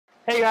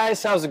Hey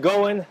guys, how's it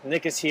going?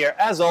 Nick is here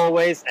as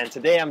always, and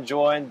today I'm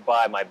joined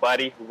by my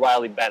buddy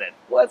Riley Bennett.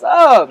 What's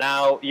up?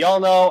 Now, y'all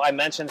know I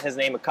mentioned his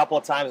name a couple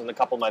of times in a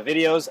couple of my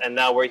videos, and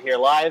now we're here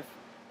live.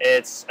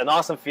 It's an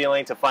awesome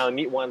feeling to finally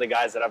meet one of the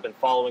guys that I've been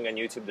following on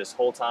YouTube this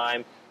whole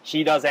time.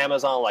 He does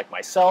Amazon like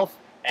myself,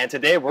 and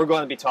today we're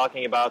going to be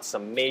talking about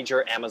some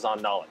major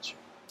Amazon knowledge.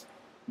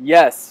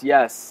 Yes.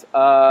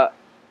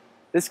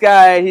 This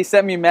guy, he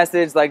sent me a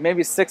message like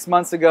maybe 6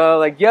 months ago,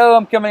 like, yo,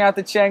 I'm coming out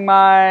to Chiang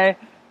Mai.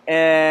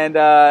 And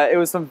it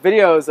was some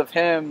videos of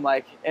him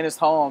like in his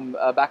home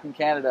back in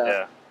Canada.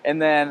 Yeah.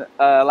 And then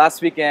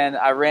last weekend,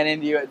 I ran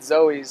into you at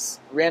Zoe's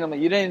randomly.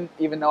 You didn't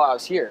even know I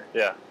was here.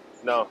 Yeah,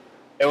 no.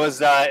 It was,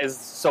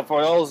 so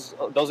for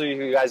those of you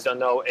who guys don't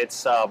know,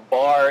 it's a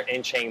bar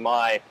in Chiang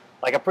Mai,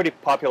 like a pretty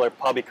popular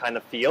pubby kind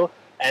of feel.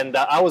 And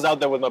I was out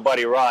there with my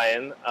buddy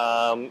Ryan,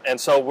 and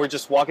so we're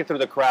just walking through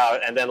the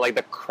crowd, and then like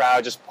the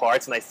crowd just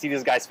parts, and I see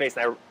this guy's face,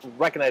 and I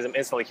recognize him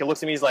instantly. He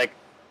looks at me, he's like,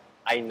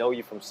 I know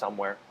you from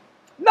somewhere.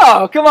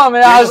 No, come on,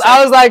 man.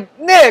 I was like,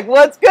 Nick,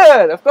 what's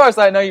good? Of course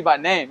I know you by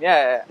name.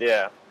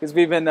 Yeah. Because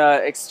we've been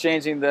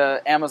exchanging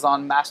the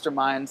Amazon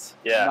masterminds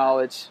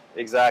knowledge.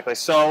 Exactly.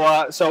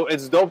 So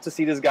it's dope to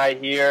see this guy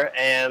here,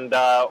 and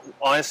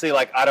honestly,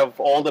 like out of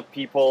all the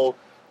people's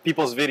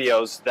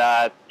videos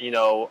that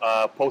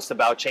post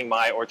about Chiang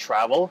Mai or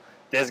travel,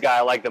 this guy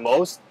I like the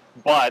most.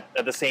 But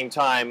at the same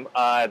time,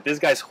 this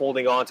guy's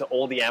holding on to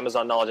all the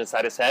Amazon knowledge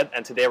inside his head,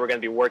 and today we're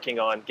going to be working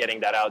on getting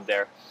that out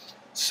there.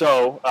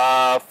 So,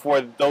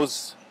 for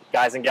those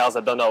guys and gals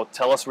that don't know,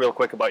 tell us real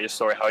quick about your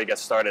story, how you got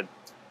started.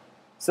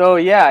 So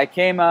yeah, I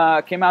came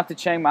out to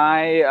Chiang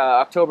Mai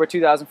October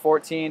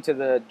 2014 to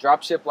the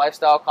Dropship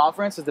Lifestyle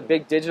Conference. It's a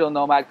big digital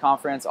nomad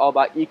conference all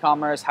about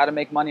e-commerce, how to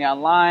make money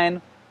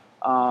online,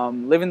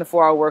 living the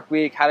 4-hour work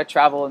week, how to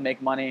travel and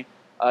make money.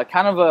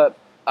 Kind of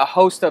a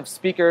host of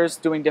speakers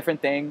doing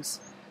different things.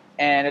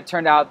 And it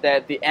turned out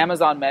that the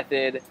Amazon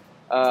method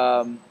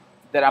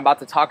that I'm about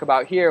to talk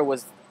about here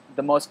was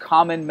the most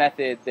common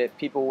method that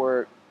people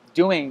were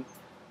doing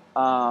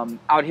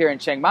out here in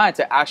Chiang Mai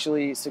to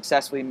actually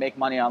successfully make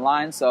money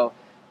online. So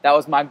that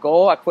was my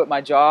goal. I quit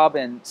my job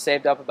and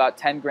saved up about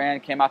 10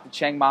 grand, came out to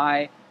Chiang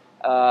Mai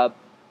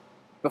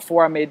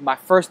before I made my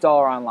first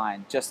dollar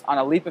online, just on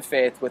a leap of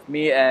faith with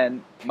me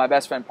and my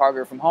best friend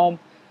Parker from home.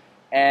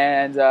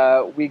 And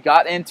we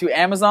got into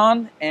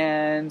Amazon,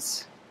 and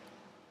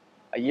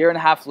a year and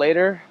a half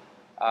later,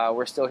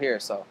 we're still here.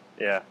 So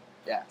yeah.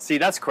 Yeah. See,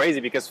 that's crazy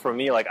because for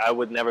me, like, I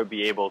would never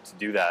be able to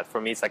do that.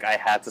 For me, it's like I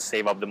had to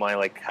save up the money,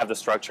 like, have the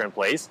structure in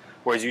place,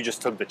 whereas you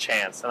just took the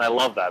chance. And I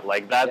love that.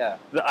 Like, that, yeah.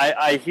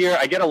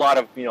 I get a lot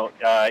of,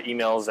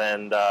 emails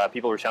and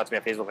people reach out to me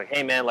on Facebook, like,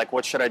 hey, man, like,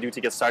 what should I do to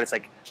get started? It's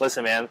like,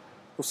 listen, man,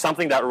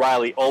 something that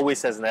Riley always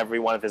says in every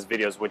one of his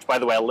videos, which, by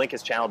the way, I'll link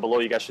his channel below.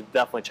 You guys should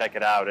definitely check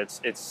it out.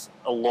 It's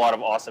a lot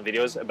of awesome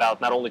videos about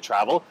not only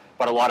travel,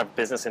 but a lot of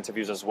business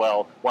interviews as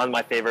well. One of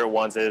my favorite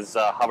ones is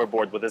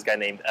Hoverboard with this guy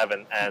named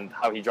Evan and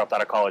how he dropped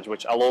out of college,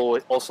 which I'll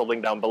also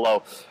link down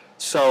below.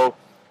 So,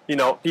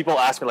 people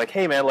ask me like,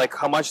 hey man, like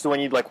how much do I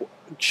need? Like,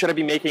 should I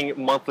be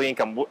making monthly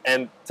income?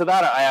 And to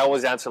that, I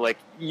always answer like,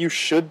 you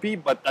should be,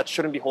 but that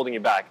shouldn't be holding you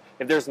back.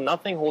 If there's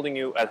nothing holding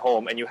you at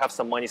home and you have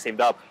some money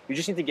saved up, you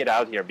just need to get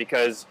out here,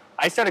 because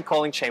I started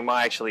calling Chiang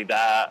Mai actually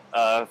that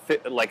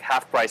like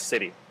half-price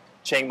city.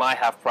 Chiang Mai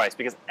half price,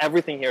 because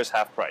everything here is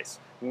half price.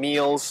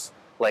 Meals,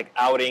 like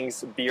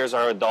outings, beers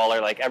are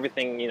 $1, like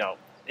everything,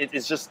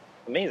 it's just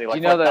amazing.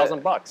 Like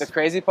 $1,000. The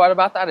crazy part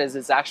about that is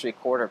it's actually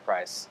quarter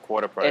price.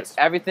 Quarter price. It's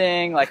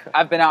everything. Like,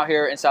 I've been out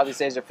here in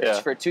Southeast Asia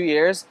for 2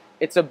 years.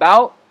 It's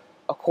about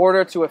a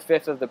quarter to a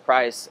fifth of the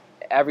price,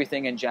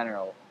 everything in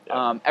general.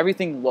 Yeah.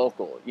 Everything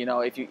local.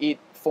 If you eat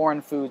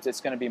foreign foods,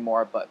 it's going to be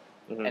more. But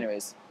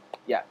anyways,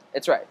 yeah,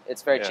 it's right.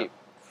 It's very cheap.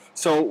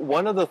 So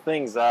one of the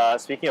things,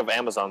 speaking of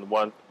Amazon,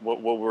 what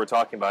we were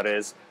talking about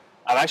is,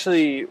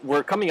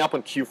 we're coming up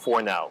on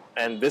Q4 now,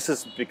 and this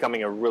is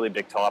becoming a really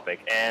big topic.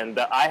 And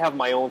I have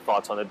my own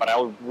thoughts on it, but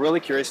I'm really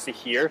curious to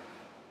hear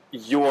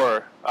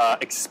your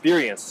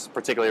experience,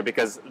 particularly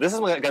because this is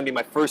going to be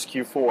my first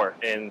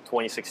Q4 in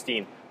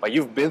 2016, but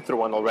you've been through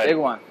one already.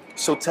 Big one.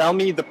 So tell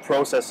me the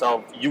process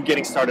of you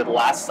getting started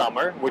last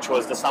summer, which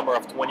was the summer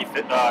of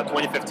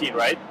 2015,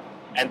 right?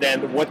 And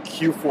then what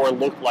Q4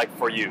 looked like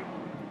for you.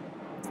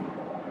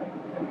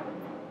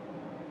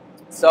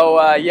 So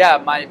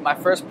my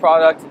first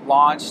product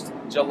launched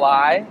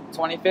July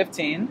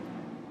 2015,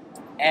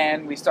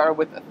 and we started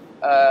with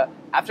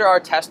after our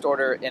test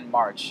order in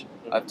March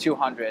of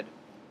 200,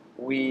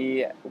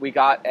 we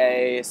got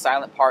a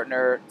silent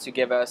partner to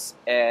give us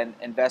an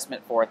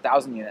investment for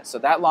 1,000 units. So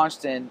that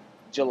launched in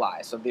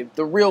July. So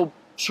the real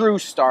true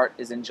start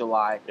is in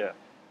July. Yeah.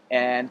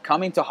 And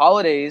coming to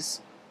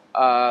holidays,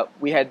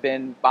 we had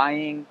been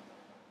buying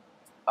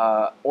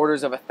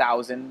orders of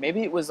 1,000.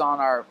 Maybe it was on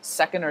our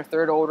second or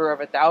third order of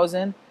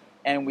 1,000,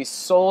 and we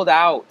sold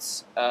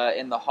out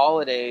in the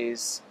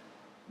holidays,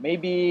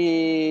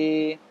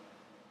 maybe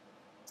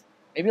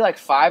like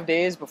 5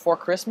 days before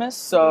Christmas.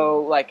 So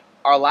like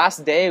our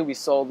last day, we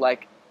sold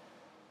like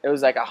it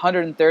was like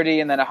 130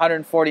 and then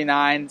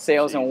 149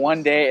 sales in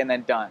one day and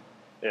then done.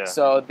 Yeah.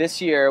 So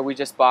this year we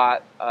just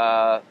bought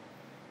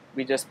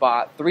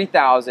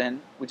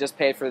 3,000. We just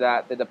paid for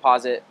that, the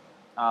deposit,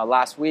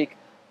 last week.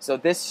 So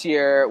this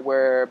year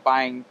we're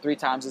buying 3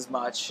 times as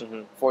much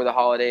for the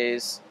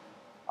holidays.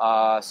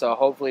 So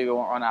hopefully we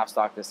won't run out of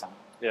stock this time.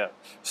 Yeah.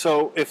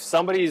 So if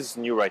somebody's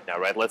new right now,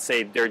 right? Let's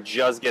say they're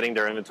just getting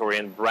their inventory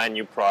in brand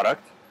new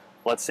product.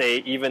 Let's say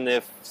even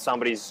if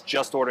somebody's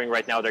just ordering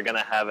right now, they're going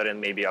to have it in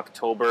maybe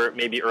October,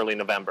 maybe early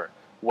November.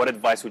 What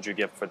advice would you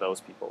give for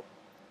those people?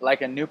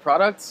 Like a new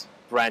product?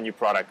 Brand new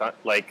product,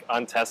 like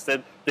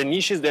untested. The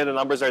niche is there, the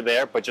numbers are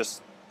there, but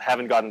just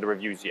haven't gotten the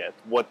reviews yet.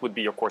 What would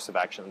be your course of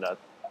action in that?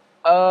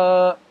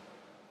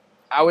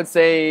 I would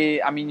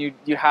say, I mean,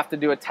 you have to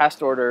do a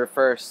test order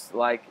first.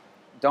 Like,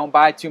 don't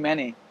buy too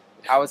many.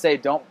 I would say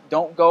don't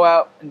go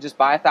out and just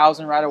buy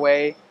 1,000 right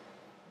away.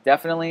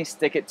 Definitely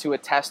stick it to a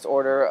test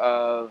order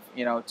of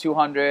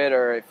 200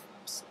 or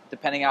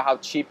depending on how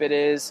cheap it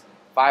is,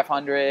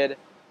 500.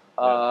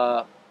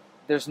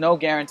 There's no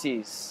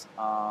guarantees.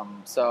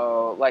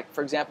 So, like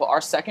for example,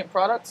 our second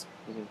product,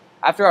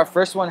 after our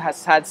first one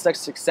has had such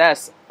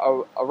success,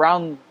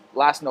 around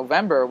last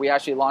November we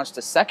actually launched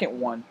a second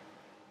one,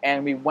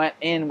 and we went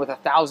in with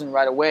 1,000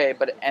 right away,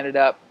 but it ended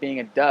up being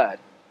a dud.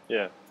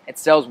 Yeah. It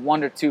sells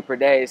 1 to 2 per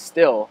day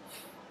still.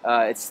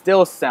 It's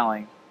still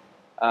selling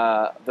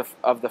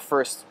of the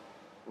first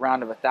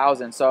round of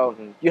 1,000. So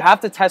you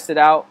have to test it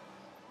out.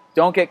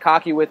 Don't get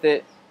cocky with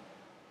it.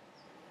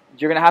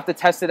 You're going to have to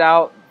test it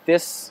out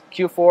this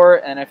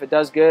Q4, and if it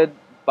does good,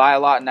 buy a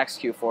lot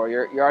next Q4.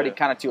 You're already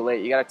kind of too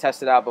late. You got to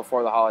test it out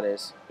before the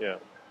holidays. Yeah.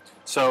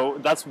 So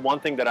that's one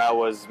thing that I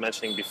was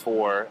mentioning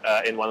before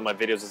in one of my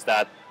videos is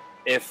that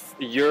if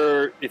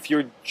you're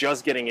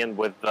just getting in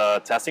with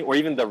the testing or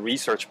even the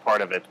research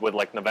part of it with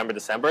like November,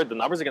 December, the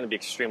numbers are going to be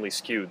extremely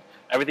skewed.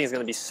 Everything's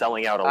going to be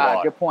selling out a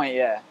lot. Good point.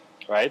 Yeah.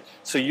 Right.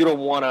 So you don't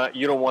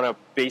wanna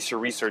base your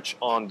research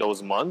on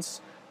those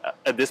months.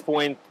 At this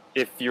point,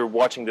 if you're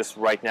watching this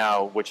right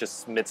now, which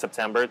is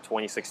mid-September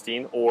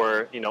 2016,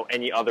 or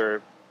any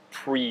other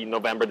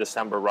pre-November,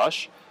 December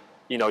rush,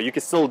 you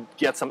can still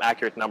get some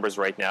accurate numbers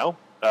right now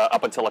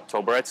up until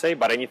October, I'd say.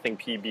 But anything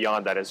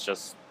beyond that is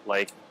just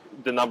like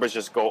the numbers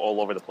just go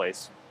all over the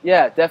place.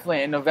 Yeah,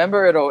 definitely. In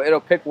November,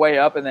 it'll pick way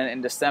up, and then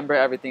in December,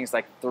 everything's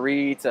like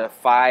 3 to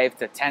 5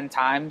 to 10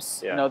 times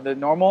the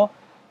normal.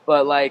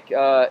 But like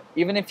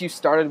even if you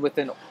started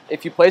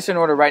if you place an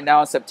order right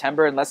now in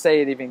September, and let's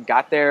say it even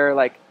got there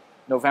like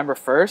November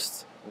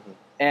 1st,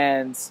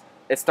 and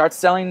it starts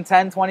selling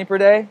 10, 20 per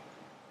day,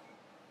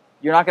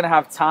 you're not going to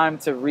have time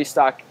to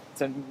restock,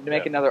 to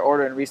make another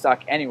order and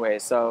restock anyway.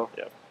 So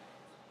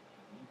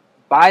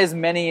buy as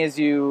many as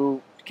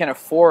you can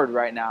afford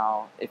right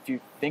now. If you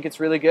think it's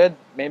really good,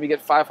 maybe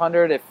get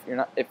 500.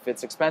 If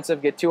it's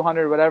expensive, get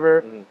 200,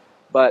 whatever.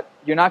 But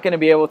you're not going to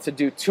be able to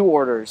do 2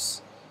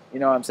 orders. You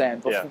know what I'm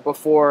saying?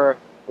 Before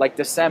like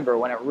December,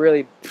 when it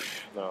really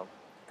no,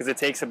 because it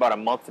takes about a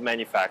month to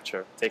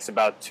manufacture. It takes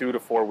about 2 to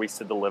 4 weeks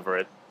to deliver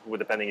it,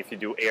 depending if you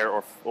do air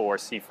or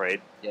sea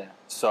freight. Yeah.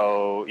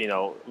 So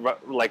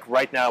like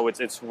right now,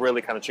 it's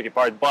really kind of tricky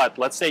part. But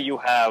let's say you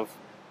have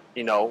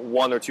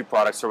 1 or 2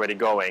 products already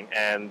going,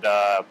 and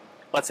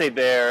let's say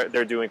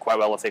they're doing quite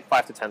well. Let's say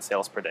 5 to 10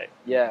 sales per day.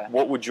 Yeah.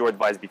 What would your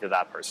advice be to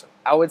that person?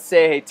 I would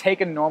say, hey,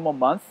 take a normal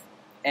month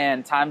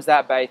and times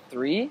that by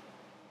 3,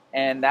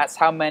 and that's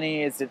how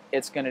many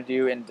it's going to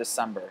do in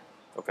December.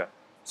 Okay.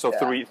 So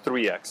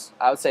 3x.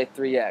 I would say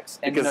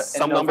 3x. Because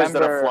some numbers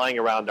that are flying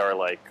around are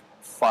like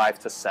 5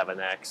 to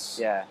 7x.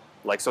 Yeah.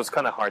 Like, so it's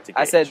kind of hard to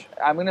gauge.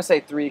 I'm going to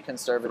say 3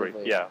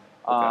 conservatively. 3, yeah.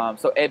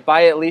 Okay. So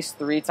buy at least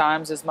 3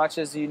 times as much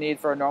as you need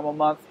for a normal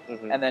month,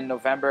 and then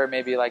November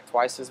maybe like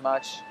twice as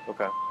much.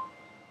 Okay.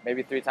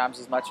 Maybe 3 times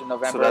as much in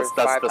November. So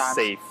that's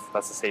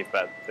the safe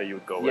bet that you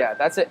would go with. Yeah,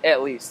 that's it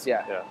at least.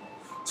 Yeah. Yeah.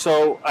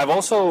 So I've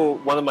also,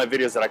 one of my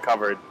videos that I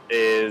covered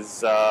is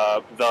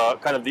the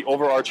kind of the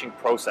overarching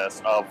process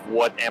of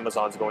what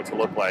Amazon's going to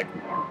look like.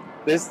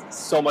 There's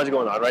so much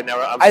going on right now.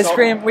 Ice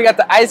cream. We got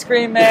the ice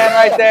cream man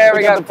right there.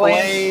 we got the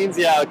planes.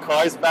 Yeah,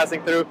 cars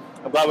passing through.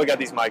 I'm glad we got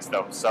these mics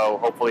though, so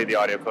hopefully the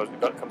audio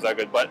comes out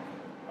good. But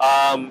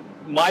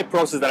my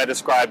process that I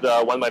described,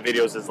 one of my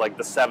videos is like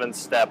the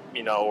 7-step,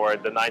 or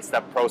the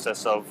 9-step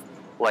process of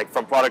like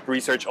from product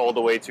research all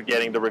the way to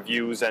getting the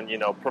reviews and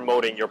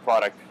promoting your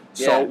product.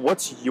 So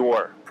what's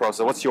your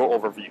process? What's your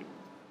overview?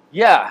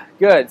 Yeah,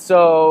 good.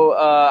 So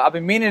I've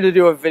been meaning to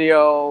do a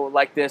video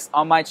like this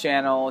on my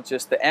channel,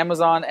 just the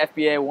Amazon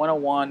FBA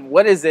 101.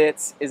 What is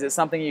it? Is it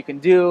something you can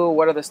do?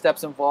 What are the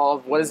steps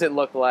involved? What does it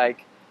look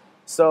like?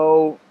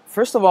 So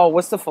first of all,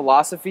 what's the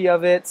philosophy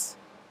of it?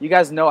 You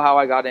guys know how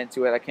I got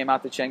into it. I came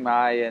out to Chiang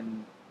Mai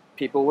and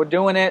people were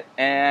doing it,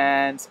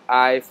 and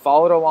I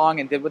followed along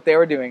and did what they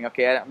were doing.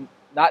 Okay, I'm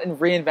not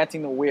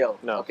reinventing the wheel.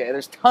 No. Okay,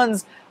 there's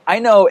tons. I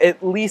know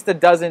at least a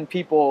dozen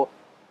people,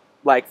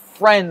 like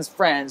friends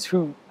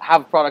who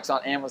have products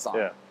on Amazon.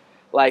 Yeah.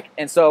 Like,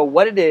 and so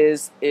what it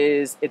is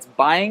it's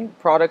buying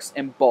products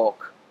in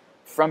bulk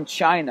from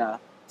China,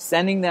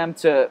 sending them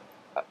to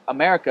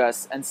America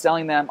and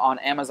selling them on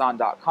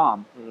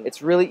Amazon.com.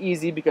 It's really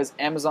easy because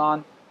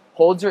Amazon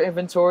holds your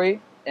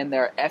inventory in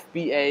their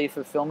FBA,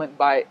 Fulfillment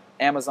by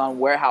Amazon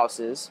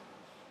warehouses,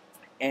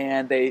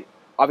 and they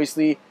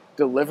obviously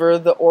deliver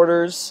the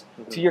orders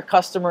to your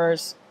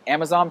customers.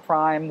 Amazon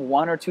Prime,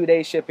 1 or 2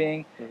 day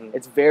shipping.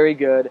 It's very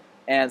good.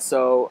 And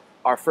so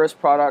our first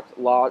product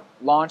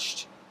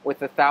launched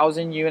with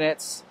 1,000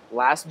 units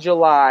last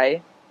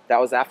July. That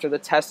was after the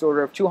test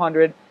order of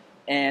 200,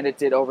 and it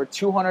did over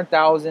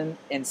 200,000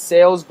 in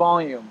sales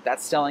volume.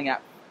 That's selling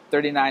at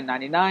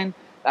 $39.99.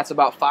 That's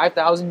about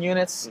 5,000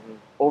 units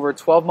over a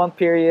 12-month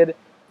period,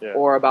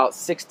 or about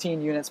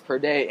 16 units per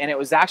day. And it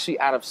was actually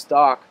out of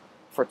stock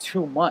for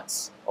 2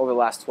 months over the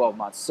last 12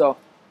 months. So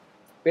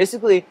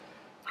basically,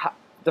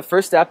 the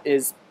first step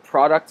is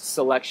product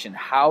selection.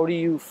 How do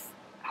you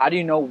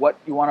know what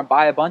you want to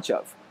buy a bunch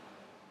of?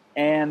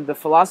 And the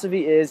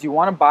philosophy is you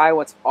want to buy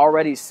what's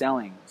already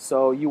selling.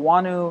 So you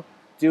want to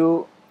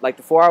do, like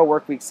the 4-Hour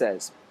Workweek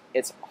says,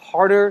 it's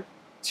harder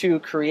to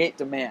create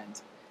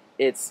demand.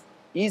 It's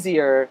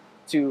easier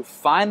to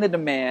find the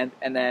demand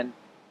and then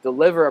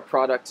deliver a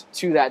product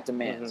to that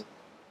demand.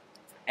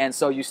 And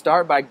so you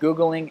start by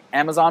Googling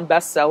Amazon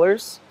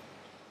bestsellers,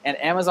 and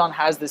Amazon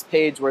has this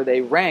page where they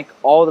rank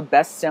all the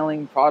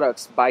best-selling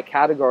products by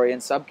category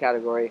and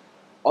subcategory,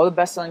 all the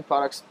best-selling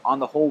products on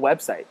the whole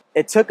website.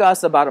 It took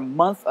us about a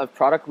month of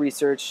product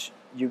research.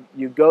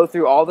 You go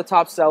through all the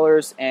top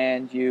sellers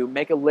and you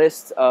make a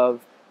list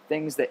of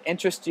things that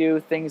interest you,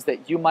 things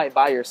that you might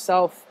buy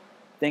yourself,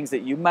 things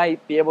that you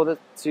might be able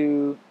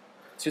to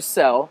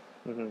sell.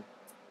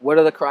 What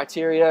are the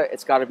criteria?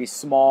 It's got to be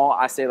small.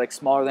 I say like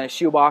smaller than a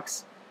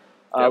shoebox.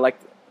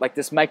 Like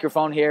this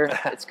microphone here.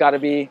 It's got to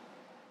be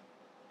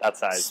that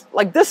size,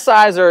 like this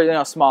size,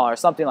 or smaller,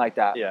 something like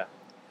that. Yeah.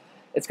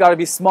 It's got to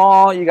be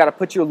small. You got to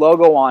put your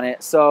logo on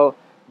it. So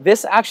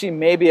this actually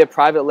may be a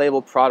private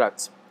label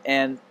product,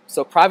 and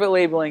so private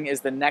labeling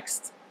is the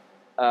next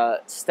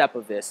step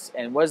of this.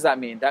 And what does that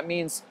mean? That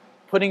means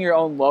putting your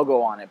own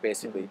logo on it,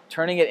 basically,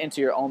 turning it into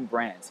your own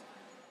brand.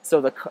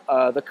 So the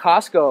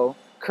Costco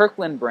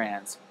Kirkland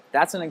brands,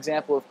 that's an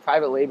example of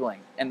private labeling.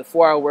 And the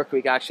 4-Hour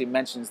Workweek actually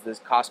mentions this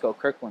Costco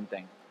Kirkland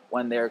thing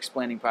when they're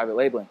explaining private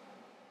labeling.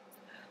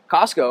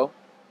 Costco,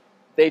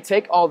 they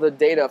take all the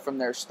data from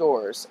their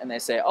stores and they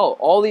say, oh,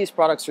 all these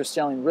products are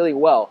selling really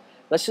well.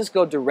 Let's just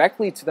go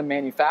directly to the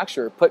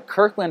manufacturer, put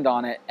Kirkland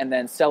on it, and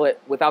then sell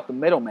it without the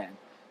middleman.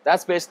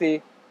 That's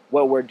basically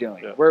what we're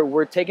doing. Yeah.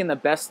 We're taking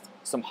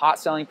some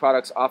hot-selling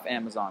products off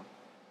Amazon.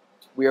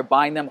 We are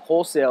buying them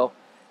wholesale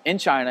in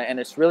China, and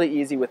it's really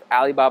easy with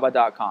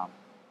Alibaba.com.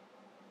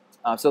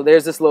 So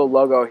there's this little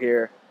logo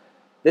here.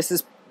 This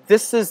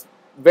is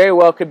very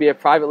well could be a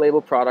private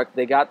label product.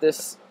 They got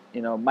this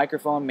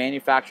microphone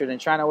manufactured in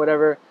China,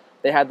 whatever.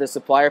 They had the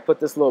supplier put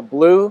this little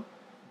blue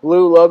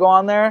logo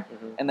on there,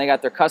 and they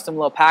got their custom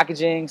little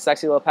packaging,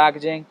 sexy little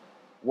packaging,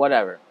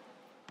 whatever.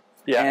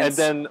 Yeah, and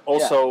then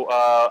also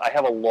I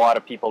have a lot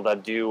of people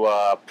that do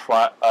not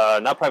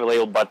private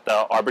label, but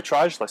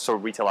arbitrage,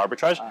 like retail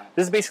arbitrage.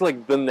 This is basically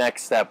like the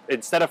next step.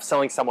 Instead of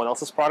selling someone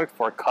else's product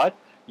for a cut,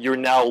 you're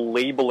now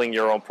labeling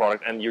your own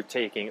product and you're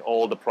taking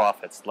all the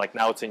profits. Like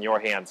now it's in your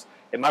hands.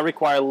 It might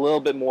require a little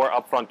bit more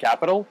upfront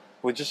capital.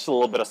 With just a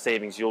little bit of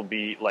savings, you'll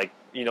be like,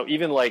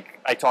 even like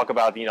I talk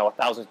about,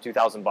 $1,000 to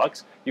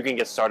 $2,000, you can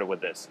get started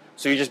with this.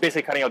 So you're just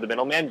basically cutting out the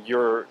middleman.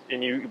 You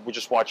would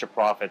just watch your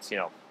profits,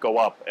 go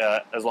up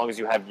as long as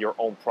you have your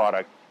own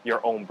product,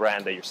 your own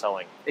brand that you're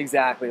selling.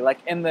 Exactly.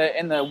 Like in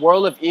the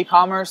world of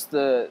e-commerce,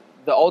 the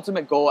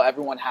ultimate goal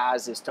everyone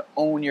has is to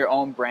own your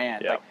own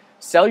brand. Yeah. Like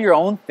sell your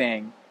own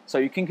thing, so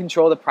you can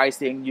control the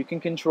pricing, you can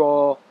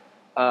control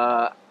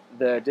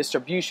the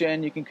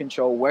distribution, you can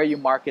control where you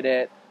market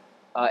it.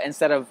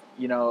 Instead of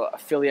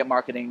affiliate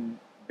marketing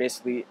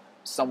basically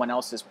someone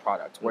else's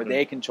product where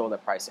they control the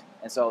pricing.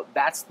 And so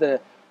that's the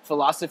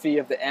philosophy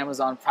of the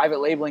Amazon private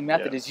labeling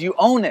method is you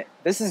own it.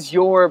 This is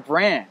your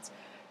brand.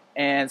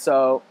 And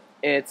so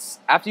it's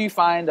after you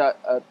find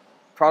a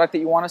product that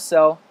you want to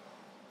sell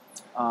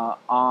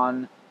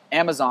on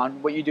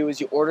Amazon, what you do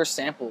is you order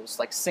samples,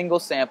 like single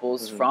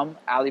samples from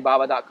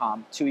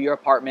Alibaba.com to your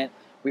apartment.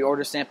 We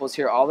order samples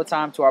here all the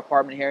time to our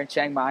apartment here in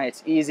Chiang Mai.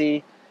 It's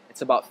easy.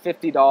 It's about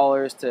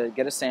 $50 to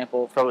get a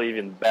sample. Probably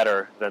even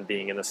better than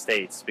being in the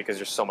States because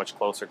you're so much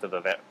closer to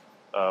the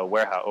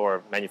warehouse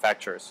or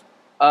manufacturers.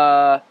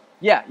 Yeah,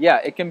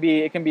 it can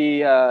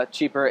be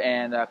cheaper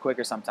and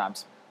quicker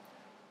sometimes.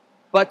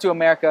 But to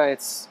America,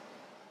 it's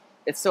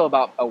still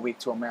about a week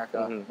to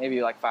America,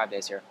 maybe like 5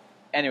 days here.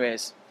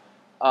 Anyways,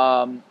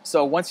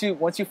 so once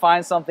you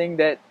find something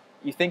that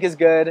you think is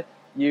good,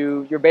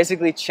 you're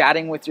basically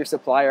chatting with your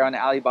supplier on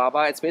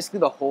Alibaba. It's basically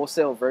the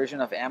wholesale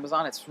version of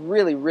Amazon. It's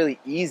really, really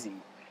easy.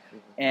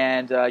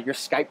 And you're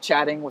Skype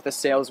chatting with a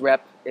sales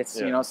rep.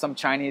 It's some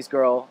Chinese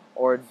girl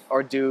or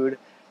dude,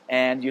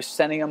 and you're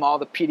sending them all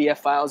the PDF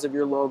files of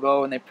your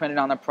logo, and they print it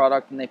on the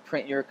product, and they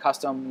print your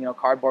custom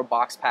cardboard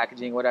box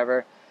packaging,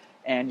 whatever.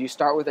 And you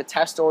start with a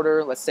test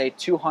order. Let's say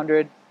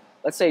 200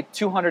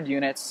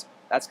 units.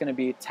 That's going to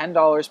be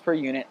 $10 per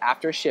unit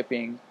after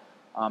shipping.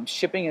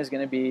 Shipping is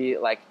going to be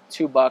like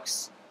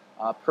 $2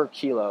 per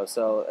kilo.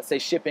 So let's say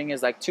shipping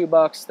is like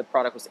 $2. The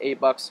product was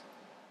 $8.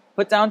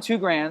 Put down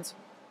 $2,000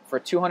 for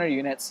 200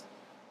 units,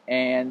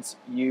 and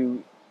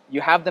you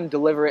have them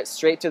deliver it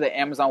straight to the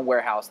Amazon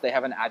warehouse. They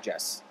have an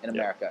address in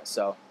America.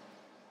 So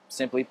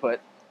simply put,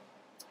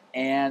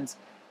 and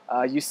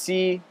you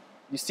see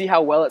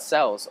how well it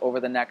sells over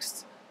the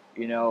next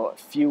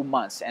few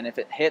months. And if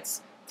it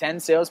hits 10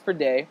 sales per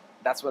day,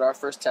 that's what our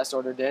first test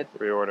order did.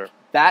 Reorder.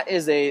 That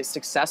is a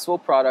successful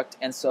product.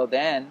 And so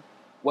then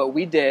what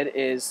we did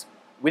is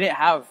we didn't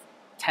have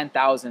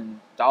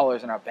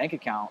 $10,000 in our bank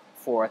account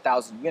for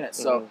 1,000 units.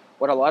 So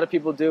what a lot of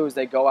people do is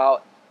they go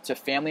out to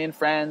family and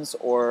friends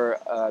or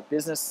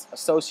business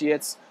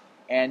associates,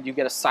 and you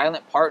get a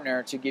silent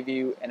partner to give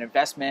you an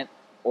investment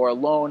or a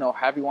loan or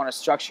however you want to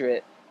structure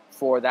it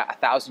for that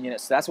 1,000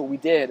 units. So that's what we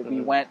did. We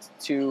went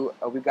to,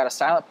 we've got a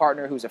silent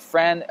partner who's a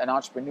friend, an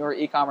entrepreneur,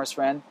 e-commerce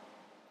friend,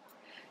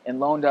 and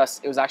loaned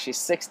us, it was actually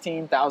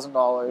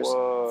 $16,000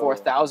 for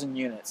 1,000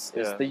 units.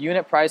 Yeah. The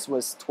unit price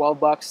was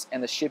 $12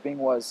 and the shipping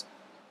was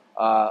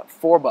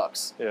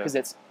 $4 because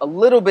it's a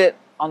little bit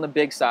on the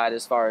big side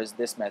as far as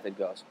this method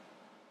goes.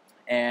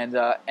 And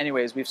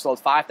anyways, we've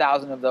sold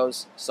 5,000 of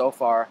those so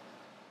far.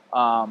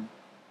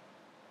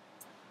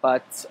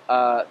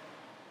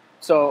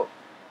 So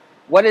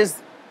what is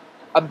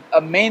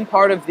a main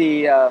part of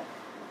the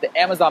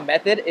Amazon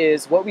method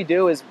is what we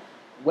do is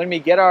when we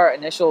get our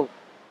initial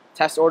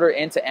test order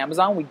into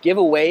Amazon, we give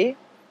away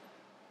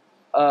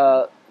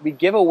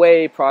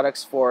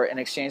products in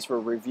exchange for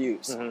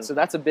reviews. So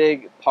that's a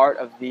big part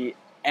of the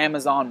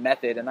Amazon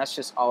method, and that's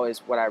just always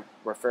what I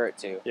refer it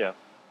to. Yeah.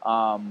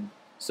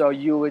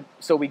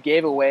 So we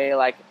gave away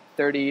like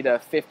 30 to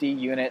 50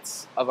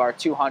 units of our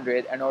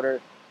 200 in order.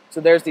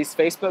 So there's these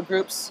Facebook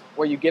groups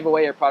where you give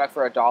away your product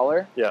for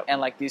 $1, and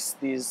like these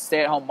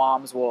stay-at-home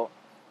moms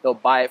they'll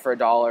buy it for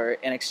 $1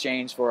 in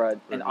exchange for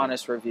an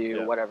honest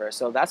review or whatever.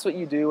 So that's what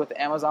you do with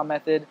the Amazon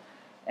method,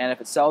 and if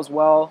it sells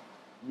well,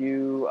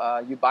 you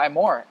buy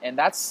more, and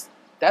that's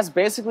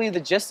basically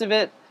the gist of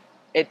it.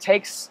 It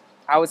takes,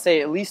 I would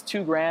say, at least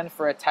 $2,000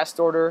 for a test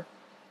order,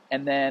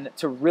 and then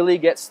to really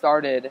get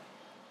started,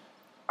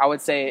 I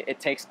would say it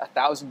takes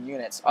 1,000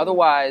 units.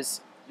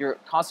 Otherwise, you're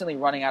constantly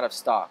running out of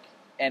stock,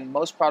 and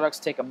most products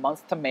take a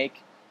month to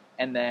make,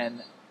 and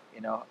then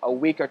a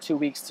week or 2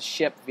 weeks to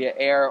ship via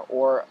air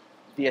or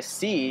via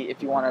sea.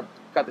 If you want to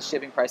cut the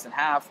shipping price in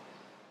half,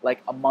 like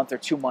a month or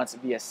 2 months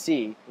via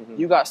sea.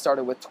 You got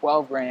started with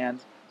 $12,000.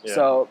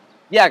 So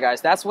yeah,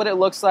 guys, that's what it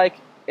looks like.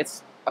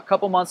 It's a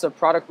couple months of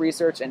product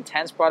research,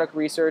 intense product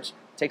research.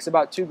 It takes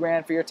about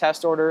 $2,000 for your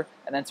test order,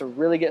 and then to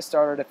really get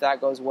started, if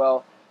that goes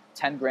well,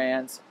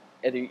 $10,000.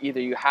 Either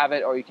you have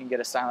it or you can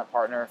get a silent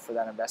partner for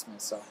that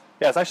investment. So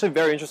yeah, it's actually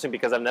very interesting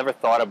because I've never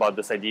thought about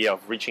this idea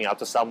of reaching out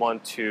to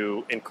someone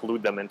to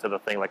include them into the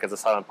thing, like as a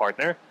silent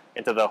partner,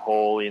 into the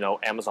whole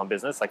Amazon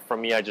business. Like for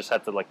me, I just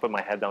had to like put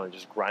my head down and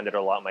just grind it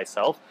a lot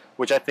myself,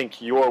 which I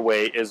think your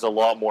way is a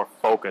lot more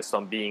focused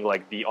on being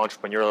like the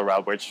entrepreneurial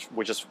route,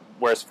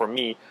 whereas for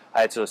me,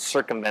 I had to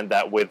circumvent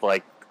that with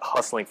like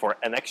hustling for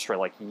an extra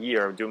like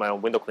year, doing my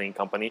own window cleaning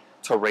company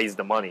to raise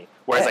the money,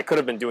 whereas I could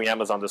have been doing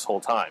Amazon this whole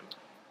time.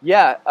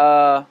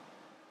 Yeah.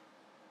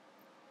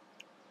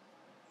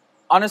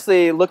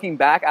 Honestly, looking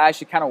back, I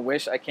actually kind of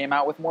wish I came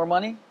out with more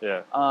money.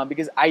 Yeah.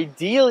 Because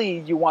ideally,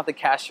 you want the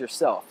cash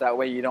yourself. That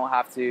way, you don't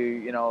have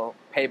to,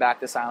 pay back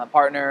the silent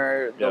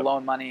partner, the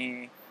loan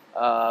money,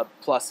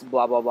 plus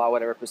blah blah blah,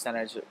 whatever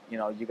percentage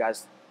you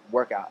guys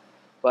work out.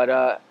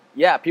 But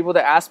yeah, people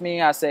that ask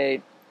me, I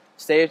say,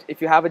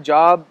 if you have a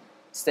job,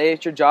 stay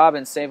at your job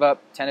and save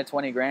up 10 to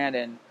 20 grand,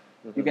 and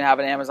you can have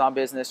an Amazon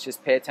business.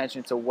 Just pay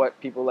attention to what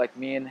people like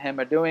me and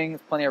him are doing.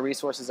 There's plenty of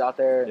resources out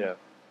there. Yeah.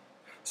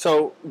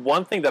 So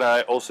one thing that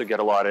I also get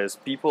a lot is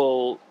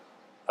people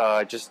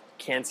just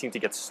can't seem to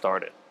get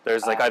started.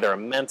 There's like either a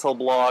mental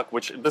block,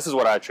 which this is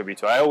what I attribute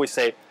to. I always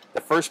say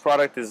the first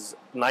product is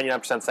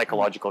 99%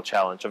 psychological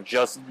challenge of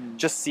just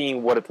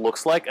seeing what it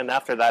looks like, and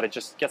after that it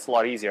just gets a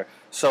lot easier.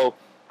 So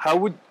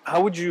what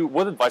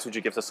advice would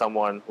you give to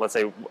someone, let's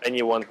say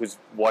anyone who's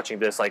watching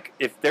this, like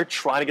if they're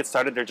trying to get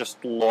started, they're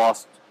just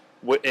lost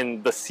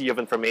in the sea of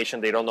information,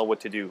 they don't know what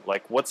to do.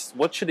 Like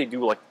what should they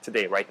do like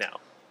today, right now?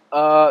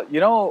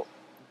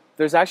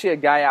 There's actually a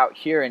guy out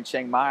here in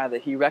Chiang Mai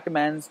that he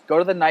recommends go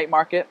to the night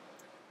market,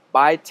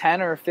 buy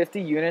 10 or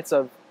 50 units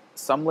of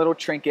some little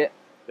trinket,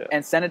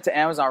 and send it to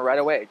Amazon right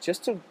away,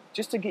 just to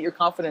get your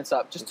confidence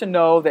up, just to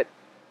know that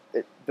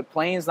the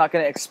plane's not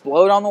going to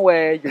explode on the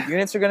way. Your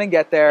units are going to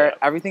get there.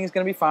 Everything is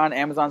going to be fine.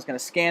 Amazon's going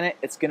to scan it.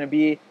 It's going to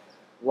be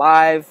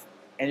live,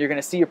 and you're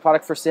going to see your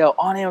product for sale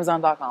on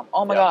Amazon.com.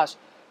 Oh my gosh.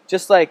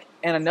 Just like,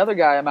 and another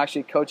guy I'm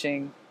actually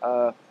coaching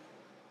or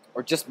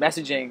just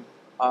messaging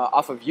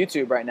off of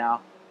YouTube right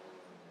now.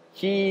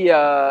 He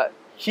got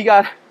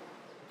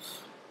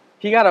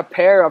a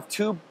pair of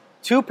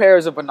two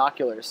pairs of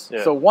binoculars.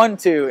 Yeah. So 1,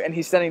 2, and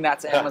he's sending that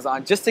to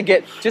Amazon just to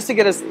get used to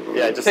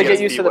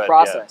the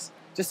process,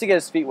 just to get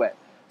his feet wet.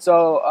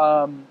 So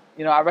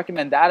I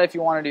recommend that if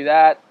you want to do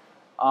that.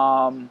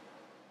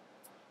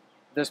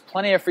 there's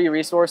plenty of free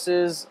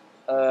resources.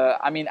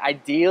 I mean,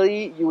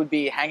 ideally, you would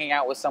be hanging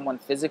out with someone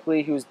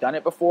physically who's done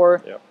it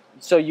before. Yep.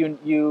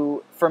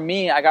 So for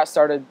me, I got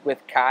started with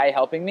Kai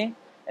helping me,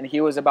 and he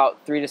was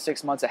about 3 to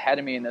 6 months ahead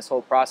of me in this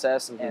whole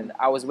process. Mm-hmm. And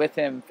I was with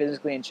him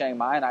physically in Chiang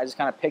Mai, and I just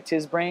kind of picked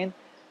his brain.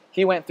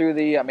 He went through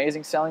the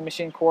Amazing Selling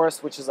Machine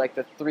course, which is like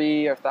the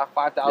 $3,000 or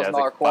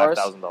 $5,000 course.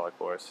 $5,000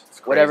 course. It's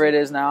crazy. Whatever it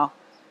is now.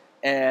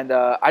 And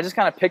I just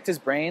kind of picked his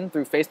brain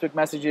through Facebook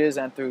messages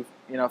and through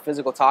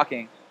physical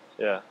talking.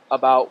 Yeah.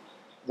 About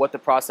what the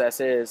process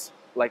is,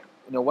 like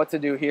what to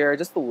do here,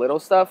 just the little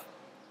stuff.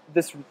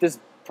 This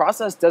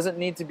process doesn't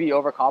need to be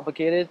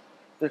overcomplicated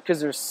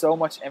because there's so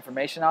much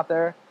information out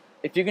there.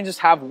 If you can just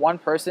have one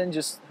person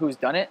who's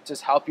done it,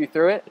 just help you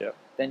through it, yep.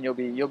 then you'll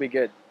be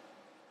good.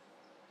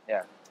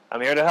 Yeah.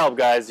 I'm here to help,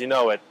 guys. You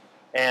know it.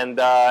 And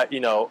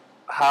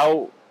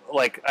how,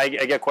 like, I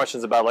get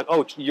questions about, like,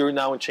 oh, you're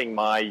now in Chiang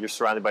Mai, you're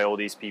surrounded by all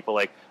these people,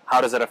 like, how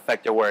does that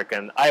affect your work?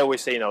 And I always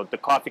say, the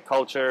coffee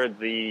culture,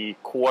 the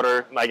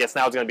quarter, I guess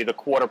now it's going to be the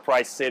quarter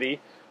price city,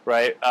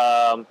 right?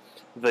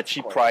 The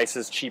cheap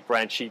prices, cheap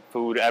rent, cheap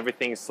food,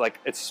 everything's like,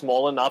 it's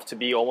small enough to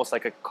be almost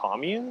like a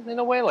commune in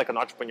a way, like an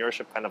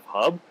entrepreneurship kind of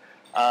hub.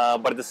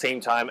 But at the same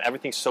time,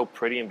 everything's so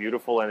pretty and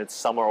beautiful, and it's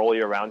summer all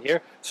year round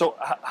here. So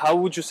how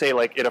would you say,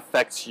 like, it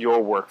affects your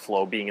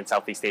workflow being in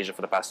Southeast Asia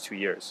for the past 2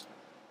 years?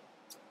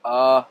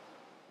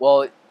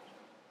 Well,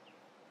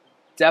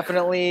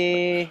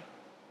 definitely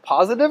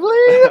positively.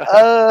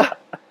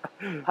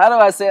 How do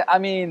I say it? I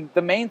mean,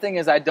 the main thing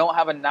is I don't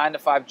have a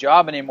 9-to-5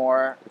 job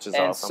anymore, which is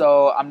and awesome.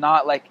 so I'm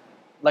not like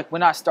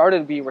when I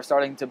started, we were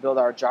starting to build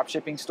our drop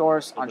shipping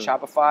stores on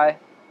Shopify.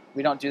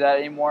 We don't do that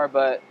anymore,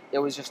 but it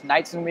was just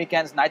nights and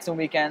weekends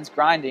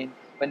grinding.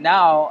 But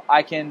now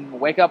I can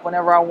wake up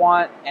whenever I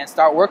want and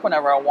start work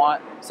whenever I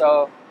want.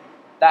 So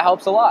that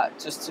helps a lot.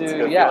 Just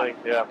to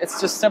yeah,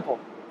 it's just simple.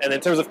 And in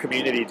terms of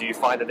community, do you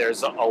find that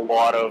there's a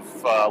lot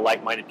of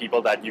like-minded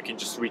people that you can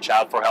just reach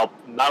out for help,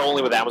 not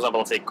only with Amazon, but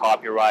let's say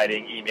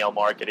copywriting, email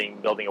marketing,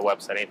 building a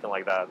website, anything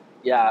like that?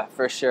 Yeah,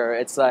 for sure.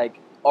 It's like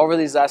over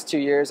these last 2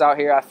 years out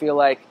here, I feel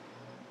like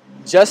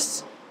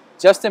just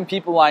in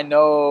people I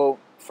know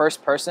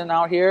first person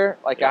out here,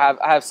 like I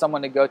have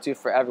someone to go to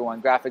for everyone: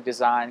 graphic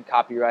design,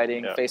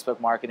 copywriting, Facebook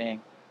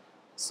marketing.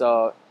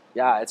 So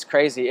yeah, it's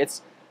crazy.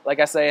 It's like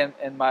I say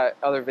in my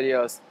other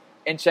videos,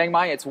 in Chiang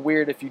Mai, it's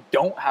weird if you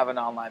don't have an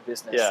online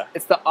business. Yeah.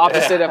 It's the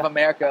opposite of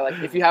America.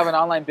 Like if you have an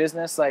online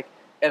business, like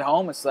at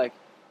home, it's like,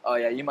 oh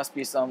yeah, you must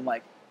be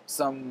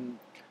some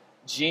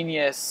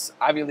genius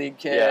Ivy League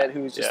kid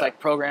who's just like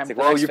programmed. It's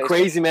like, whoa, you're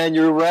crazy, man.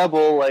 You're a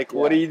rebel. Like,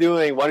 what are you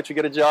doing? Why don't you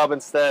get a job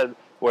instead?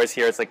 Whereas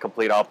here, it's like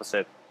complete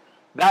opposite.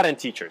 That and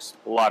teachers.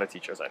 A lot of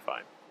teachers, I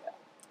find.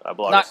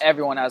 Not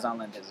everyone has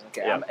online business.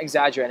 Okay, I'm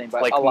exaggerating,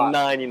 but like a lot.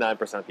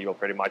 99% of people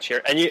pretty much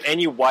here.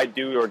 Any white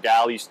dude or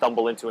gal you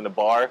stumble into in the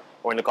bar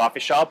or in the coffee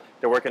shop,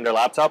 they're working their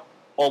laptop,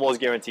 almost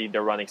guaranteed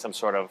they're running some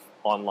sort of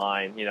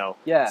online,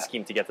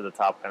 scheme to get to the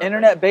top.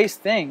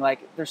 Internet-based thing.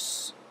 Like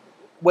there's,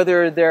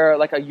 whether they're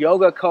like a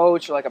yoga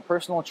coach or like a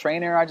personal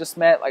trainer I just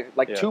met,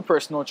 like 2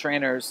 personal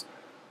trainers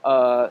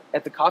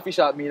at the coffee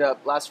shop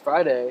meetup last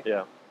Friday.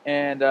 Yeah.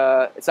 And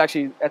it's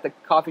actually at the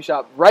coffee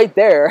shop right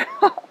there,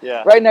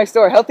 yeah, right next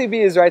door. Healthy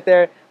Bee is right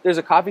there. There's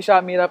a coffee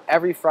shop meetup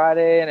every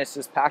Friday, and it's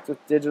just packed with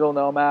digital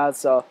nomads.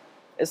 So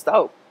it's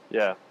dope.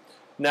 Yeah.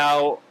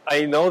 Now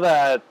I know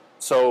that.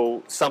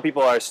 So some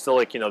people are still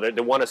like they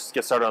want to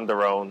get started on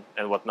their own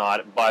and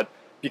whatnot, but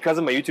because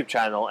of my YouTube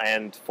channel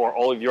and for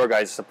all of your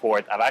guys'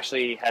 support, I've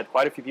actually had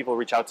quite a few people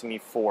reach out to me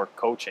for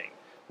coaching,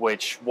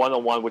 which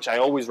one-on-one, which I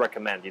always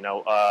recommend.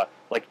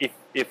 Like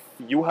if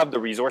you have the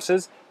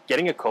resources,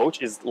 getting a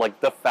coach is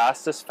like the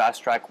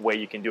fast track way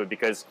you can do it,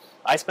 because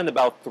I spend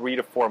about 3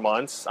 to 4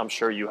 months, I'm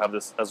sure you have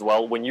this as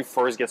well, when you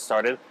first get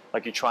started,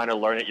 like you're trying to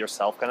learn it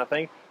yourself kind of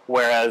thing.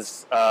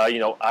 Whereas,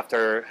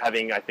 after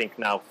having, I think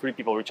now 3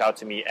 people reach out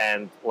to me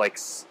and like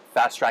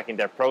fast tracking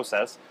their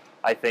process,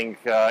 I think,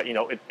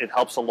 it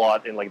helps a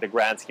lot in like the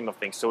grand scheme of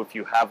things. So if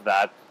you have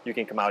that, you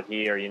can come out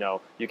here,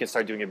 you can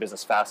start doing your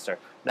business faster.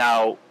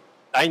 Now,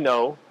 I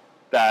know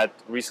that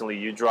recently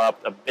you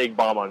dropped a big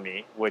bomb on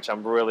me, which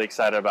I'm really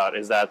excited about,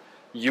 is that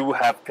you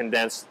have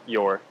condensed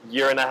your 1.5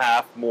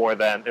 years more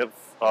than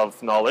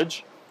of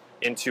knowledge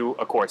into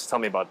a course. Tell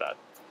me about that.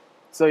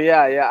 So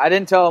yeah, I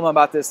didn't tell him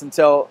about this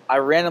until I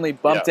randomly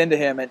bumped into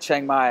him at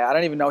Chiang Mai. I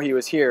don't even know he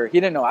was here. He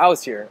didn't know I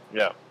was here.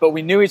 Yeah. But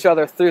we knew each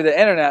other through the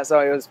internet, so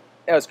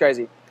it was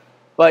crazy.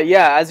 But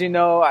yeah, as you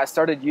know, I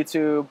started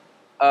YouTube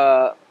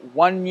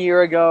 1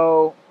 year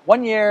ago.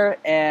 1 year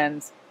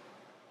and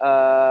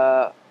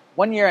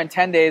 1 year and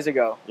 10 days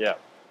ago. Yeah,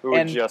 we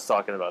were just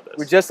talking about this.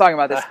 We're just talking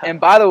about this.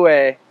 And by the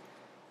way,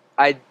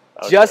 I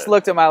just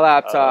looked at my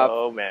laptop.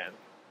 Oh, man.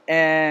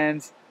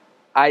 And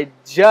I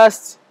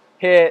just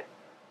hit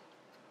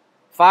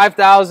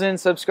 5,000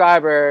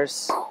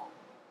 subscribers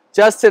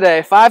just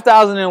today.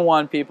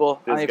 5,001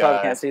 people. I know you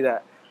probably can't see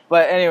that.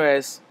 But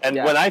anyways. And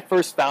when I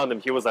first found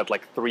him, he was at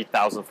like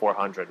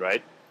 3,400,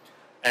 right?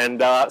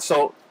 And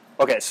so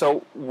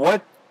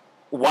what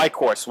Why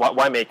course?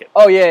 Why make it?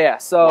 Oh yeah.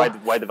 So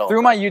why develop through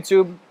that? my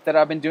YouTube that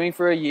I've been doing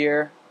for a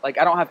year, like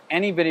I don't have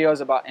any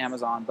videos about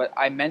Amazon, but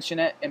I mention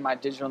it in my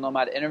digital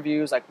nomad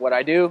interviews, like what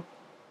I do.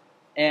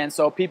 And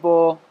so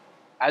people,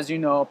 as you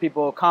know,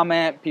 people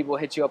comment, people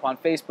hit you up on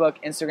Facebook,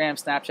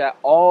 Instagram, Snapchat,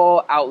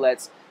 all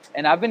outlets.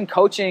 And I've been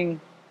coaching,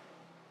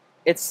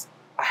 it's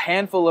a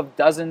handful of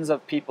dozens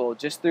of people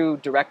just through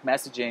direct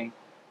messaging,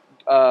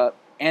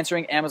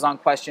 answering Amazon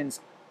questions.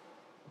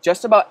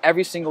 Just about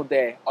every single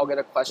day, I'll get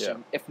a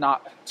question, if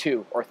not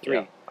 2 or 3.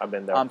 Yeah, I've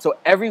been there. So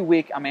every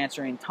week, I'm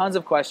answering tons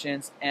of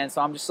questions, and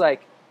so I'm just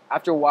like,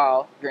 after a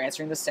while, you're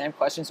answering the same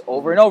questions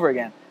over and over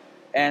again.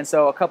 And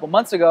so a couple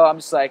months ago, I'm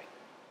just like,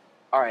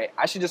 all right,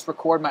 I should just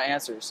record my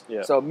answers.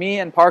 Yeah. So me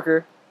and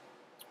Parker,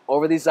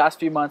 over these last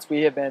few months,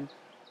 we have been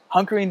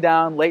hunkering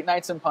down late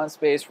nights in Punt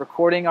Space,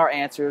 recording our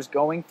answers,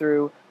 going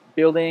through,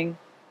 building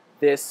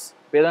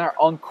our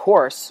own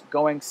course,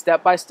 going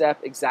step by step,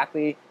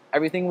 exactly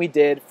everything we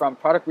did from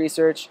product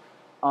research,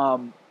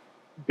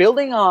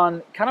 building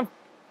on, kind of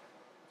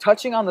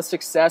touching on the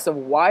success of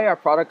why our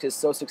product is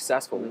so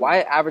successful, why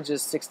it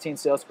averages 16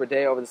 sales per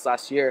day over this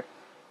last year.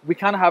 We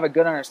kind of have a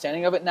good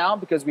understanding of it now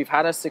because we've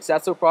had a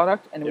successful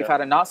product and we've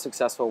had a not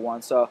successful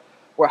one. So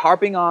we're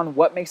harping on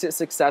what makes it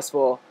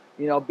successful,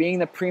 you know, being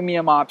the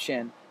premium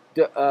option,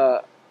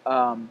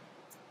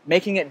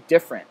 making it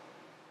different.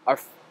 Our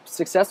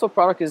successful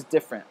product is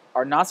different.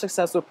 Our not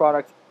successful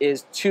product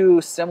is too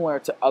similar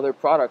to other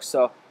products.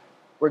 So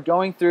we're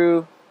going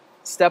through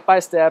step by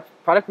step.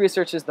 Product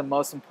research is the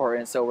most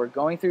important. So we're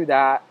going through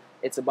that.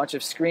 It's a bunch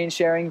of screen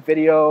sharing,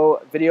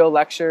 video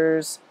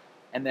lectures,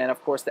 and then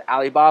of course the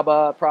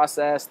Alibaba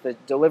process, the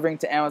delivering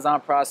to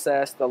Amazon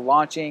process, the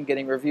launching,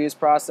 getting reviews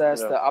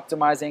process, the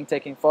optimizing,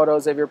 taking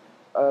photos of your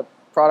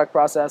product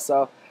process.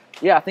 So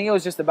yeah, I think it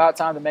was just about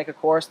time to make a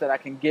course that I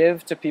can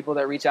give to people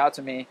that reach out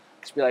to me.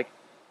 Just be like,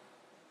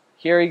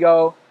 here you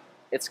go.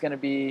 It's going to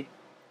be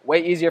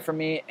way easier for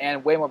me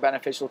and way more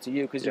beneficial to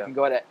you because you can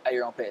go at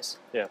your own pace.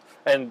 Yeah.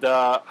 And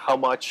how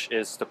much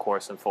is the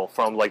course in full?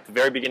 From like the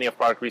very beginning of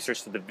product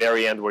research to the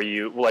very end, where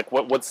you like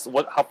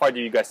how far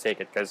do you guys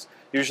take it? Because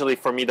usually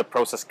for me the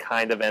process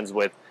kind of ends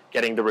with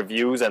getting the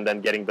reviews and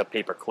then getting the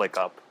pay-per-click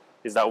up.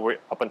 Is that where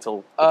up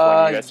until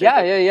when you guys take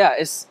it?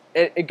 Yeah.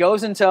 It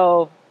goes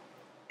until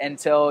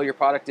your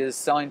product is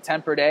selling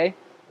 10 per day,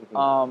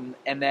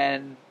 and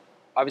then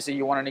obviously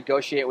you want to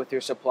negotiate with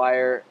your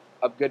supplier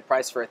a good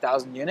price for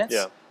 1,000 units.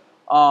 Yeah.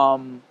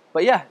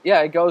 But yeah,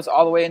 it goes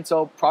all the way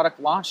until product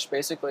launch,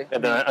 basically.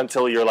 And then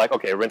until you're like,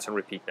 okay, rinse and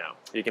repeat now.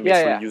 You can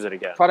basically use it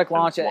again. Product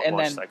launch and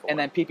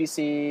then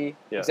PPC.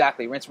 Yeah.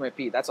 Exactly, rinse and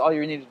repeat. That's all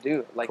you need to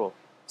do. Like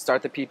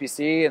start the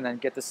PPC and then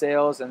get the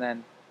sales and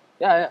then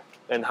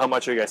And how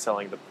much are you guys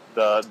selling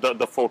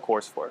the full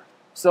course for?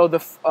 So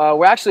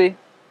we're actually,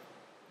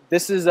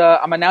 this is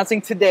I'm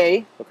announcing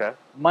today,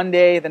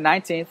 Monday the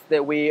 19th,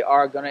 that we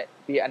are going to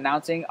be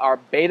announcing our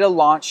beta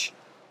launch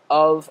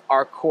of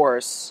our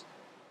course.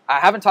 I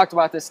haven't talked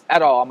about this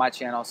at all on my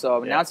channel, so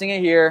I'm announcing it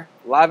here,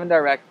 live and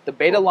direct. The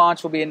beta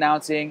launch will be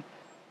announcing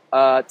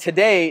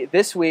today,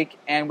 this week,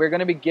 and we're going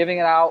to be giving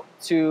it out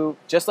to,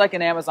 just like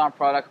an Amazon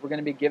product, we're going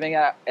to be giving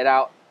it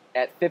out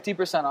at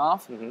 50%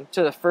 off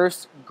to the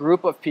first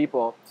group of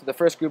people, to the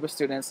first group of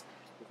students,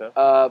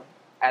 at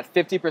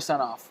 50%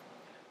 off.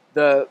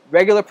 The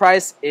regular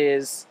price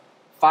is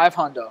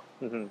 $500,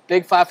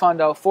 big $500,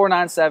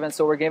 $497.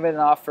 So we're giving it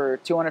off for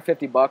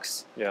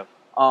 $250. Yeah.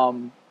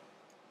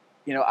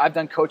 You know, I've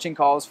done coaching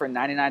calls for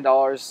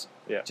 $99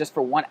 just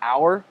for 1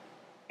 hour,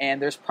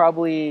 and there's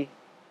probably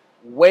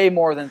way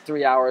more than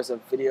 3 hours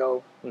of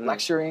video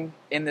lecturing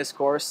in this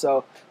course.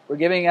 So we're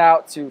giving it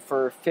out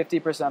for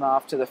 50%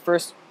 off to the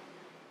first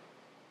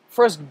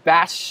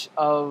batch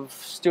of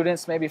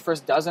students, maybe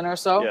first dozen or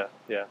so.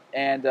 Yeah.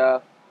 And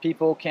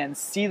people can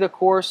see the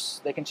course.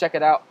 They can check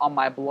it out on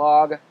my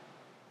blog,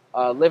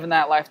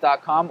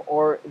 livingthatlife.com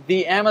or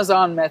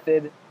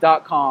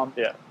theamazonmethod.com.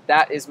 Yeah.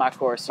 That is my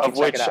course. Of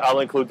which I'll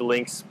include the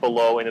links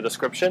below in the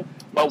description.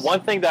 But one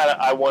thing that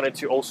I wanted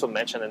to also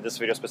mention in this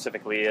video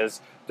specifically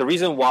is the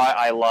reason why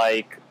I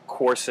like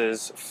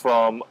courses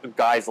from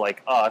guys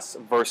like us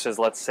versus,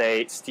 let's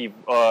say,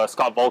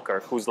 Scott Volker,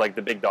 who's like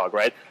the big dog,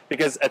 right?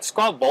 Because at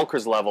Scott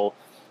Volker's level,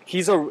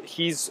 he's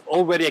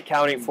already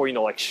accounting for, you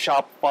know, like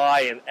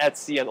Shopify and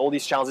Etsy and all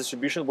these channel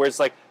distribution, where it's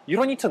like, you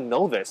don't need to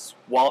know this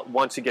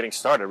once you're getting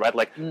started, right?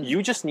 Like,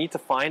 you just need to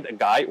find a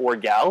guy or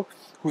gal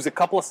who's a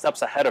couple of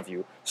steps ahead of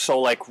you. So,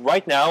 like,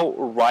 right now,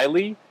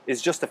 Riley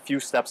is just a few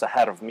steps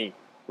ahead of me,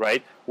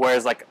 right?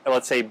 Whereas, like,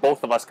 let's say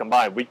both of us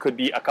combined, we could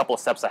be a couple of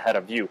steps ahead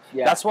of you.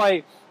 Yeah. That's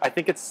why I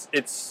think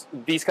it's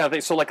these kind of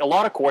things. So, like, a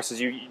lot of courses,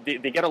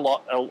 they get a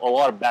lot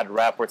of bad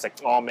rap where it's like,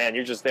 oh, man,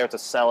 you're just there to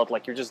sell it.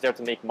 Like, you're just there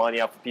to make money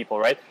off of people,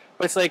 right?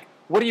 But it's like,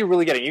 what are you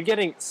really getting? You're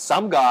getting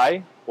some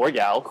guy or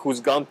gal who's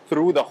gone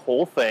through the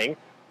whole thing,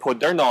 put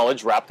their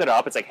knowledge, wrapped it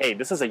up. It's like, hey,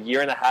 this is a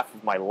year and a half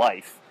of my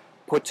life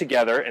put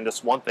together in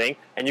this one thing,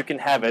 and you can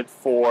have it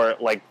for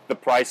like the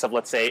price of,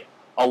 let's say,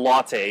 a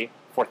latte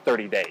for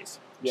 30 days.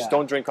 Just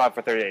don't drink coffee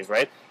for 30 days,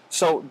 right?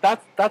 So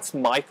that's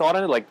my thought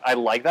on it. Like, I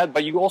like that,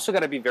 but you also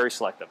got to be very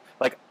selective.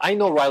 Like, I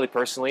know Riley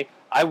personally.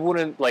 I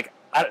wouldn't like.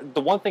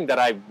 The one thing that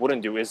I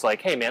wouldn't do is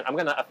like, hey man, I'm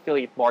gonna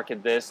affiliate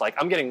market this. Like,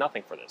 I'm getting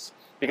nothing for this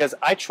because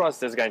I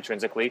trust this guy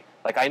intrinsically.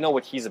 Like, I know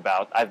what he's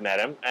about. I've met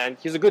him, and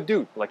he's a good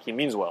dude. Like, he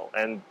means well,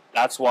 and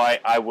that's why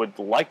I would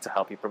like to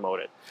help you promote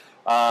it.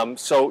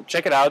 So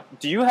check it out.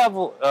 Do you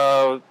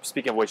have?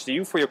 Speaking of which,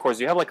 for your course,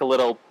 do you have like a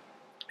little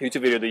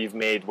YouTube video that you've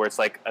made where it's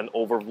like an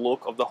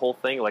overlook of the whole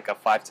thing, like a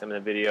 5-10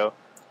 minute video?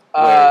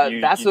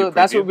 That's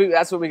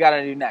what we got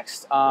to do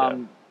next.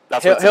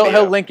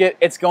 He'll link it.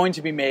 It's going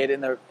to be made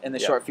in the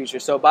short future.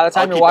 So by the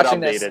time you're watching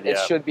this, it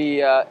should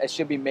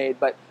be made.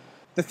 But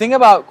the thing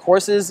about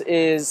courses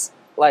is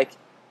like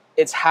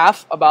it's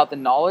half about the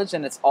knowledge,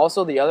 and it's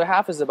also the other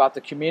half is about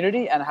the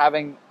community and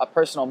having a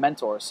personal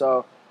mentor.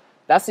 So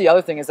that's the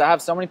other thing is I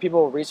have so many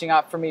people reaching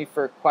out for me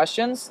for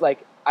questions.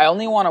 Like I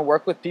only want to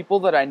work with people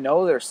that I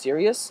know they're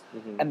serious,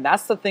 and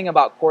that's the thing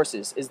about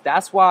courses is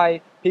that's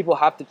why people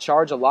have to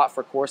charge a lot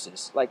for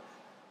courses. Like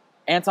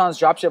Anton's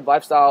Dropship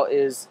Lifestyle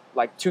is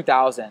like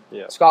 $2,000.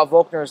 Yeah. Scott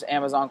Volkner's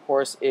Amazon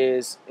course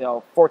is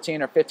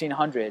 $1,400 or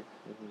 $1,500,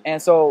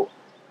 and so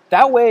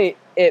that way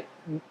it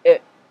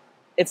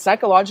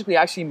psychologically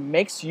actually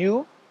makes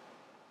you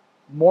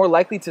more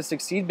likely to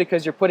succeed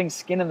because you're putting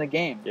skin in the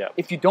game. Yeah.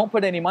 If you don't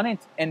put any money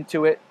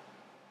into it,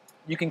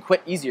 you can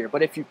quit easier.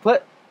 But if you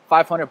put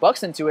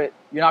 $500 into it,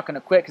 you're not going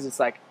to quit because it's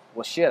like,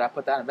 well, shit, I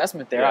put that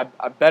investment there. Yeah.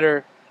 I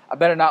better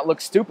not look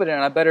stupid,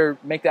 and I better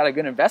make that a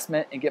good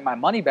investment and get my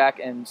money back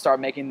and start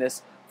making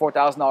this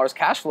 $4,000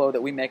 cash flow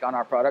that we make on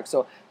our product.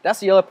 So that's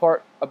the other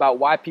part about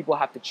why people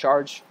have to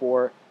charge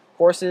for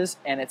courses,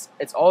 and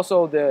it's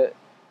also the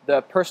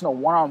personal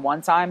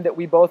one-on-one time that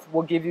we both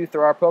will give you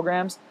through our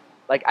programs.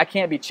 Like I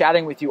can't be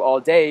chatting with you all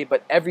day,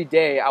 but every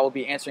day I will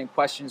be answering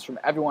questions from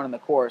everyone in the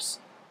course.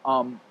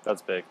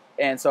 That's big.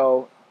 And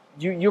so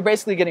you're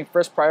basically getting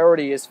first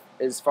priority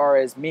as far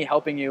as me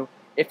helping you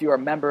if you're a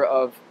member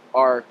of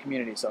our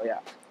community. So yeah.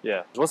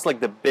 Yeah. What's like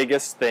the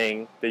biggest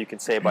thing that you can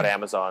say about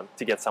Amazon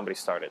to get somebody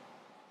started?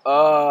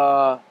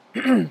 Buy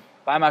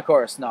my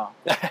course. No.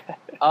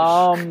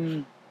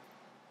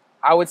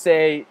 I would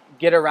say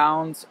get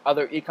around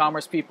other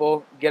e-commerce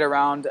people, get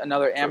around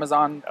another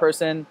Amazon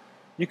person.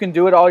 You can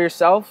do it all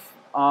yourself.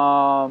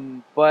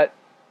 But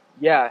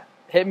yeah,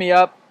 hit me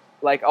up.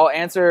 Like I'll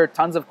answer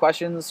tons of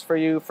questions for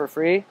you for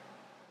free.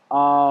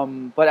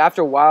 But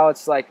after a while,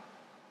 it's like,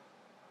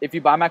 if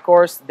you buy my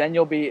course, then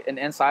you'll be an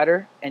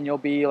insider and you'll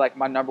be like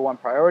my #1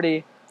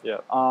 priority.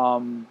 Yeah.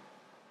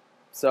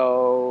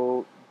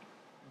 So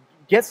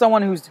get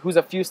someone who's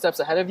a few steps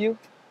ahead of you,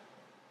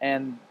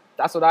 and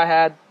that's what I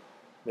had.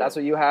 That's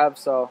what you have.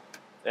 So.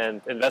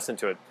 And invest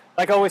into it.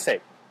 Like I always say,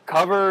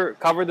 cover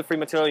the free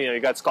material. You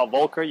got Scott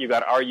Volker, you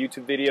got our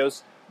YouTube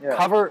videos. Yeah.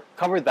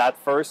 Cover that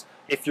first.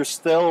 If you're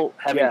still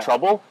having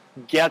trouble,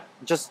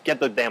 just get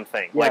the damn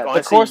thing. Yeah, like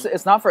honestly, the course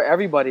it's not for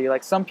everybody.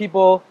 Like some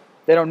people,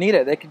 they don't need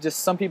it. They could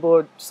some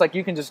people just like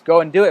you can just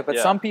go and do it. But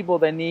some people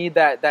they need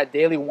that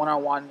daily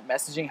one-on-one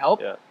messaging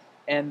help,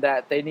 and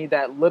that they need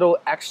that little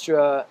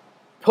extra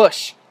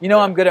push.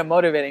 I'm good at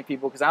motivating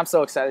people because I'm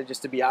so excited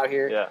just to be out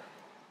here.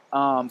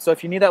 Yeah. So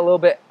if you need that little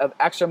bit of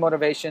extra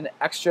motivation,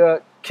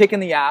 extra kick in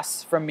the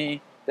ass from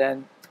me,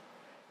 then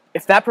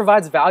if that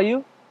provides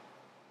value,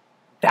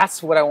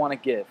 that's what I want to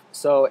give.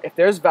 So if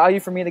there's value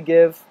for me to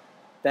give,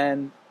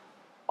 then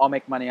I'll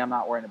make money. I'm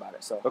not worrying about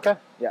it. So okay.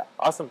 Yeah.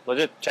 Awesome.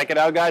 Legit. Check it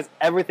out, guys.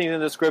 Everything in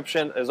the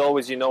description. As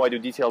always, I do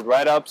detailed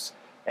write-ups.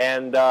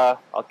 And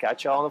I'll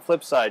catch you all on the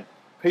flip side.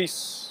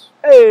 Peace.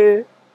 Hey.